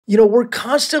We're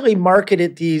constantly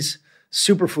marketed these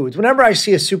superfoods. Whenever I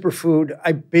see a superfood,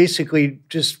 I basically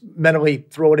just mentally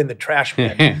throw it in the trash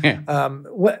bin.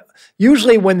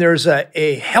 Usually when there's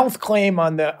a health claim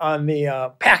on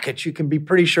the package, you can be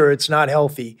pretty sure it's not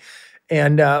healthy.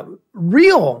 And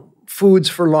real foods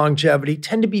for longevity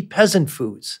tend to be peasant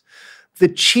foods. The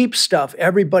cheap stuff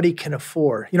everybody can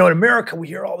afford. In America, we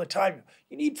hear all the time,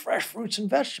 you need fresh fruits and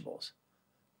vegetables.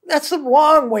 That's the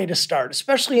wrong way to start,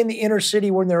 especially in the inner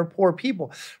city when there are poor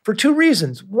people, for two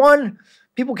reasons. One,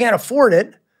 people can't afford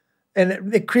it,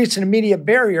 and it creates an immediate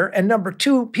barrier. And number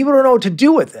two, people don't know what to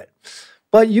do with it.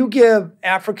 But you give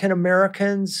African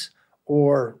Americans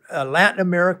or Latin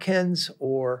Americans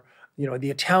or the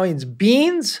Italians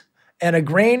beans and a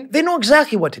grain, they know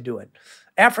exactly what to do with it.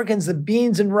 Africans, the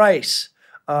beans and rice.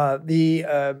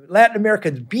 The Latin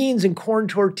Americans, beans and corn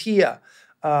tortilla.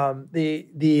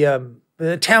 The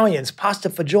Italians, pasta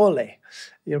fagioli,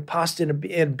 pasta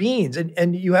and beans.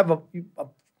 And you have a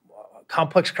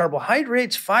complex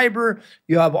carbohydrates, fiber.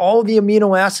 You have all the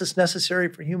amino acids necessary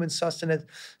for human sustenance.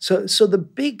 So the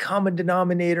big common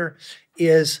denominator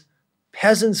is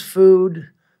peasants' food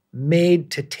made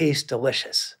to taste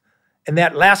delicious. And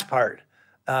that last part,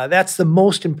 that's the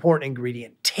most important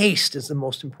ingredient. Taste is the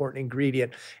most important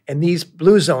ingredient. And these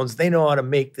blue zones, they know how to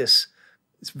make this.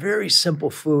 It's very simple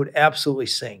food, absolutely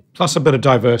sing. Plus a bit of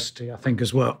diversity, I think,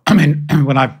 as well. I mean,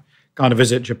 when I've gone to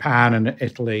visit Japan and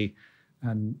Italy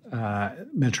and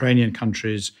Mediterranean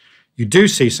countries, you do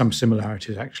see some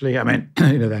similarities, actually. I mean,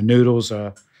 their noodles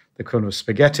are the kind of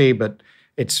spaghetti, but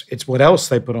it's what else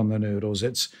they put on the noodles.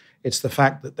 It's the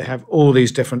fact that they have all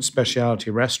these different specialty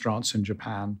restaurants in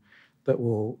Japan that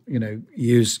will,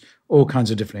 use all kinds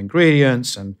of different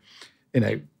ingredients and,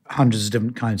 hundreds of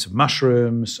different kinds of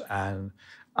mushrooms and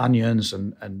onions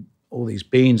and all these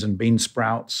beans and bean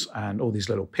sprouts and all these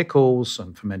little pickles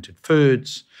and fermented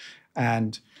foods.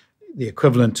 And the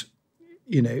equivalent,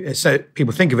 so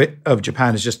people think of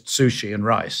Japan as just sushi and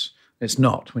rice. It's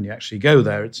not. When you actually go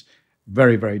there, it's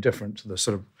very, very different to the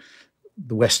sort of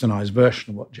the westernized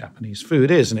version of what Japanese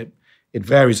food is. And it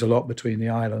varies a lot between the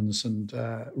islands and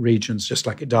regions, just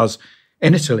like it does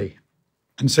in Italy.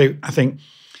 And so I think,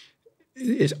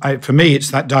 for me,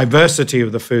 it's that diversity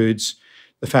of the foods,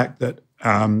 the fact that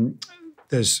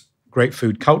there's great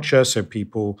food culture, so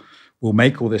people will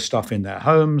make all this stuff in their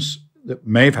homes that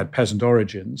may have had peasant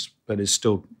origins, but is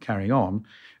still carrying on,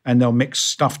 and they'll mix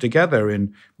stuff together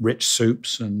in rich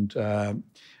soups and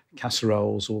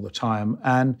casseroles all the time,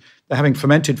 and they're having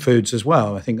fermented foods as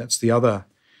well. I think that's the other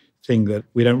thing that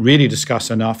we don't really discuss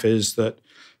enough is that,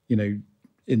 in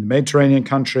the Mediterranean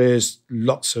countries,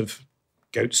 lots of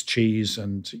goat's cheese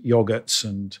and yogurts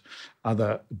and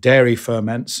other dairy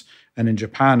ferments. And in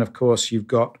Japan, of course, you've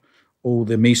got all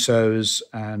the misos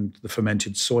and the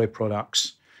fermented soy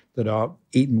products that are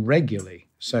eaten regularly.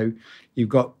 So you've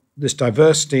got this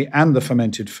diversity and the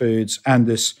fermented foods and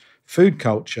this food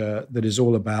culture that is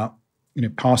all about,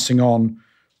 passing on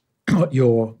what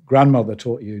your grandmother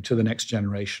taught you to the next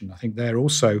generation. I think they're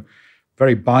also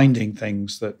very binding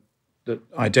things that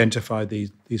identify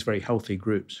these very healthy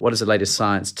groups. What does the latest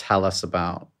science tell us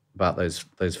about those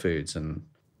foods? And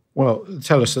well,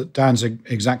 tell us that Dan's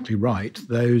exactly right.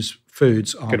 Those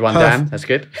foods are good one, Dan. That's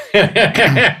good.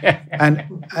 and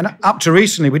up to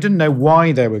recently, we didn't know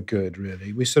why they were good.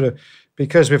 Really, we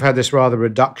because we've had this rather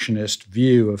reductionist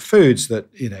view of foods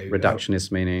that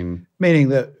reductionist meaning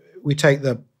that we take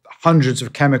the hundreds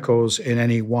of chemicals in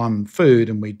any one food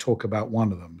and we talk about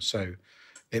one of them. So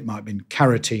it might be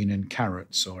carotene in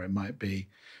carrots, or it might be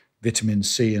vitamin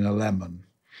C in a lemon.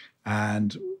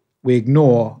 And we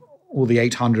ignore all the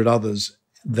 800 others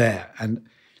there. And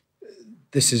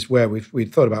this is where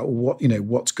we've thought about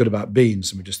what's good about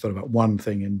beans, and we just thought about one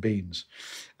thing in beans.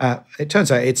 It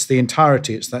turns out it's the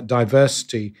entirety, it's that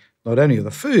diversity, not only of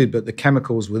the food, but the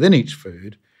chemicals within each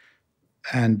food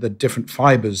and the different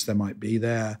fibers there might be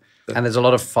there. And there's a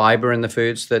lot of fiber in the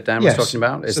foods that Dan was talking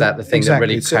about? Is that the thing that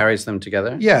really carries them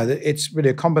together? Yeah, it's really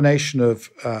a combination of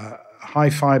high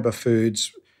fiber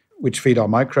foods which feed our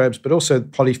microbes, but also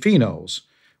polyphenols,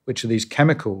 which are these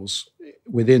chemicals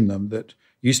within them that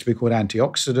used to be called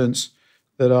antioxidants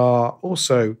that are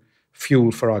also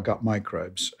fuel for our gut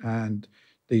microbes. And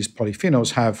these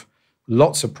polyphenols have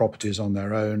lots of properties on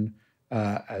their own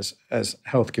as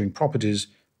health-giving properties,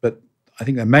 but I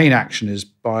think their main action is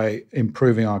by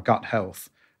improving our gut health.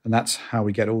 And that's how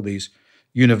we get all these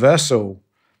universal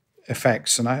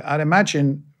effects. And I'd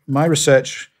imagine my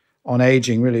research on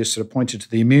aging really has sort of pointed to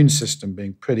the immune system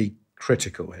being pretty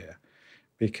critical here.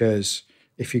 Because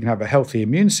if you can have a healthy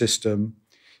immune system,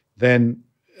 then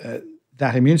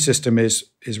that immune system is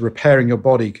repairing your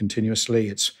body continuously.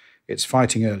 It's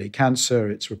fighting early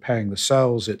cancer. It's repairing the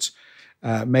cells. It's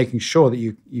making sure that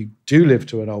you do live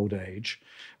to an old age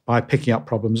by picking up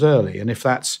problems early. And if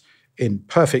that's in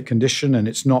perfect condition and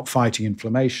it's not fighting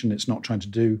inflammation, it's not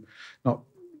not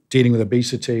dealing with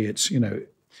obesity, it's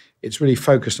really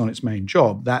focused on its main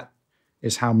job. That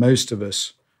is how most of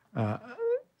us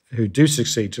who do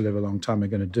succeed to live a long time are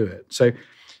going to do it. So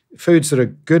foods that are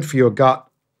good for your gut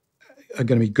are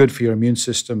going to be good for your immune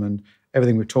system, and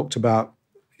everything we've talked about.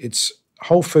 It's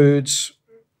whole foods,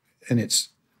 and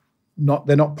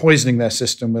they're not poisoning their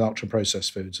system with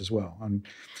ultra-processed foods as well. And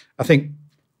I think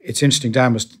it's interesting,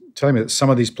 Dan was telling me that some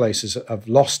of these places have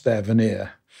lost their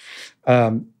veneer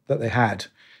that they had,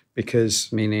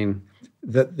 because meaning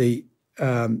that the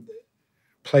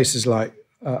places like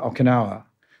Okinawa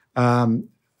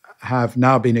have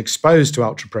now been exposed to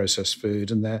ultra-processed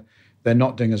food, and they're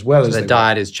not doing as well as their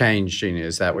diet has changed, Gina.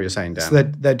 Is that what you're saying, Dan? So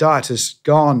their diet has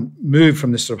moved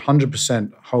from this sort of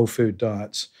 100% whole food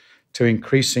diets to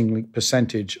increasing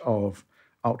percentage of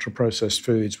ultra-processed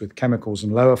foods with chemicals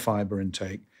and lower fiber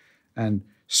intake, and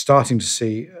starting to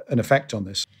see an effect on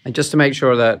this. And just to make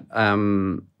sure that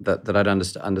that I'd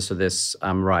understood this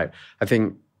right, I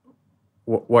think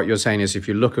what you're saying is if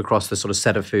you look across the sort of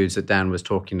set of foods that Dan was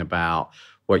talking about,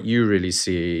 what you really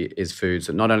see is foods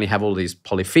that not only have all these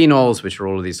polyphenols, which are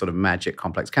all of these sort of magic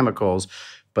complex chemicals,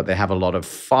 but they have a lot of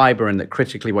fiber, and that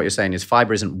critically what you're saying is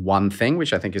fiber isn't one thing,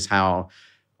 which I think is how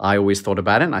I always thought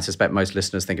about it, and I suspect most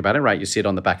listeners think about it, right? You see it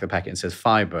on the back of the packet and it says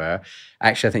fiber.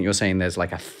 Actually, I think you're saying there's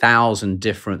like 1,000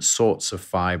 different sorts of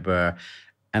fiber,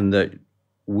 and that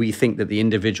we think that the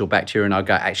individual bacteria in our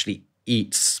gut actually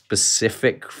eat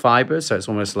specific fiber. So it's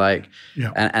almost like,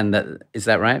 and that, is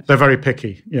that right? They're very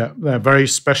picky. Yeah, they're very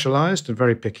specialized and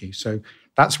very picky. So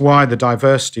that's why the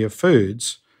diversity of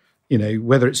foods,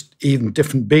 whether it's even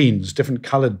different beans, different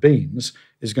colored beans,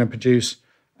 is going to produce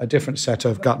a different set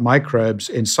of gut microbes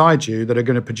inside you that are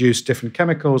going to produce different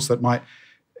chemicals that might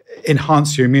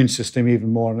enhance your immune system even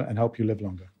more and help you live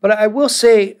longer. But I will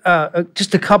say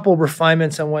just a couple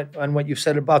refinements on what you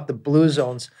said about the blue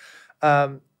zones.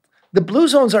 The blue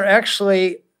zones are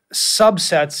actually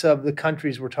subsets of the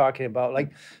countries we're talking about.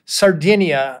 Like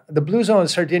Sardinia, the blue zone in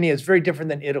Sardinia is very different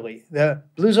than Italy. The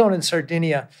blue zone in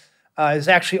Sardinia is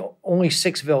actually only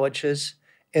 6 villages,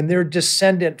 and they're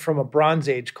descendant from a Bronze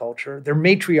Age culture. They're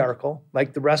matriarchal,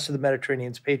 like the rest of the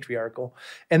Mediterranean's patriarchal,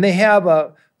 and they have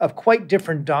a quite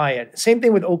different diet. Same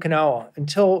thing with Okinawa.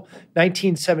 Until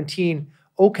 1917,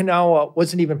 Okinawa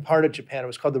wasn't even part of Japan. It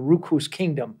was called the Ryukyu's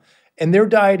Kingdom, and their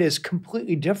diet is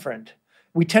completely different.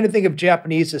 We tend to think of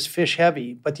Japanese as fish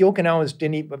heavy, but the Okinawans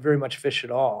didn't eat very much fish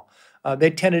at all. They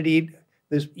tended to eat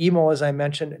this emo, as I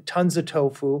mentioned, tons of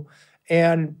tofu,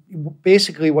 and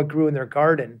basically what grew in their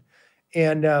garden.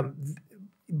 And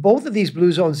both of these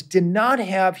blue zones did not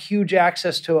have huge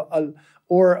access to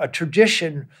a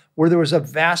tradition where there was a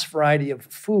vast variety of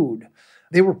food.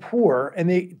 They were poor, and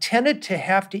they tended to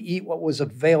have to eat what was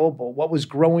available, what was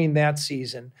growing that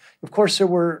season. Of course, there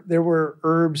were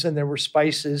herbs and there were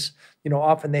spices.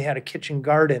 Often they had a kitchen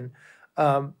garden.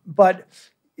 But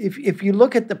if you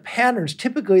look at the patterns,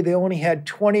 typically they only had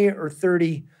 20 or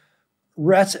 30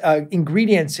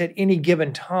 ingredients at any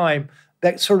given time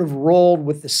that sort of rolled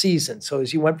with the season. So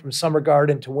as you went from summer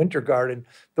garden to winter garden,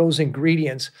 those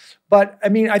ingredients. But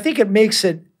I think it makes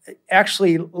it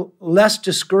actually less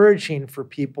discouraging for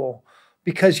people,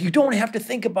 because you don't have to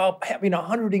think about having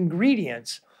 100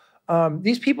 ingredients.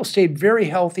 These people stayed very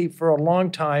healthy for a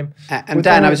long time. And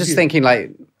Dan, I was just thinking,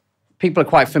 like, people are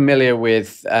quite familiar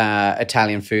with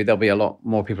Italian food. There'll be a lot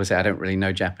more people who say, I don't really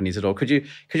know Japanese at all. Could you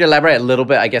elaborate a little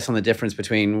bit, I guess, on the difference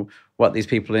between what these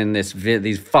people in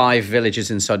these 5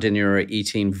 villages in Sardinia are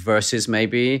eating versus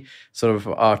maybe sort of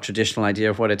our traditional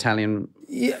idea of what Italian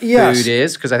food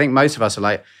is? Because I think most of us are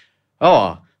like,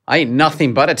 oh, I eat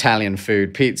nothing but Italian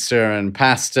food, pizza and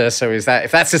pasta. So if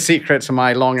that's a secret to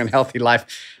my long and healthy life,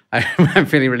 I'm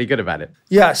feeling really good about it.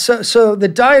 Yeah, so the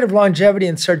diet of longevity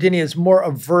in Sardinia is more a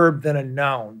verb than a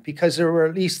noun, because there were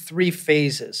at least 3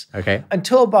 phases. Okay.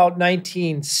 Until about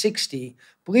 1960,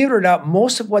 believe it or not,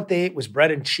 most of what they ate was bread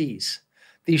and cheese.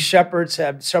 These shepherds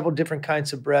had several different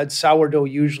kinds of bread, sourdough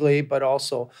usually, but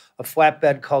also a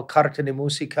flatbread called carta di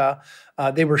musica.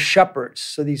 They were shepherds,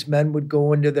 so these men would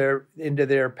go into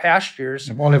their pastures.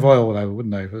 And olive oil, though,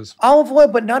 wouldn't they? Olive oil,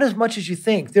 but not as much as you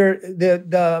think.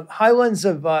 The highlands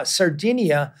of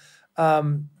Sardinia,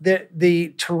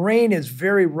 the terrain is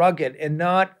very rugged and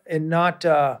not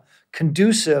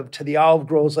conducive to the olive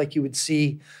groves like you would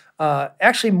see.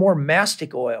 Actually, more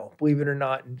mastic oil, believe it or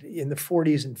not, in the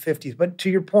 40s and 50s. But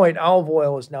to your point, olive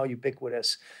oil is now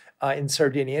ubiquitous. in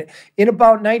Sardinia. In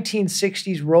about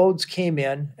 1960s, roads came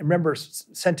in. And remember,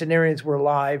 centenarians were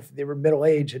alive. They were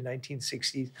middle-aged in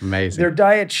 1960s. Amazing. Their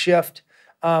diet shift.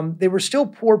 They were still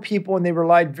poor people, and they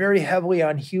relied very heavily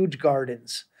on huge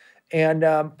gardens. And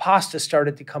pasta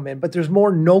started to come in. But there's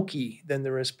more gnocchi than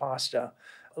there is pasta.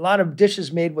 A lot of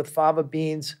dishes made with fava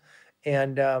beans.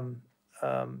 And, of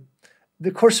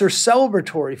course, their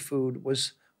celebratory food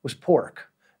was pork.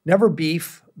 Never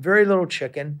beef, very little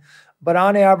chicken. But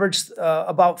on average,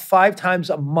 about 5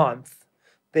 times a month,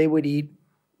 they would eat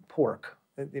pork.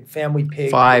 The family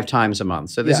pig. 5 times a month.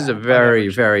 So this is a very,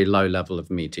 very low level of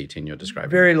meat eating you're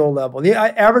describing. Very low level. The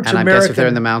average and American. I guess if they're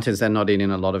in the mountains, they're not eating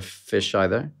a lot of fish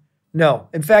either? No.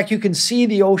 In fact, you can see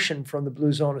the ocean from the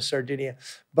blue zone of Sardinia.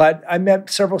 But I met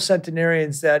several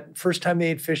centenarians that first time they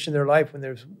ate fish in their life when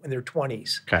they're in their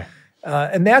 20s. Okay.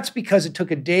 And that's because it took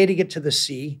a day to get to the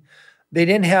sea. They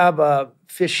didn't have a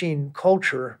fishing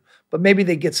culture. But maybe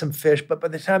they get some fish, but by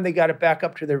the time they got it back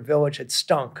up to their village, it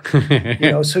stunk.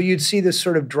 So you'd see this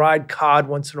sort of dried cod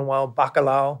once in a while,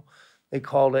 bacalao, they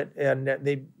called it, and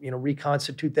they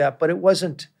reconstitute that. But it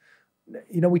wasn't,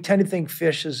 we tend to think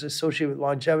fish is associated with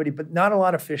longevity, but not a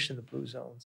lot of fish in the blue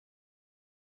zones.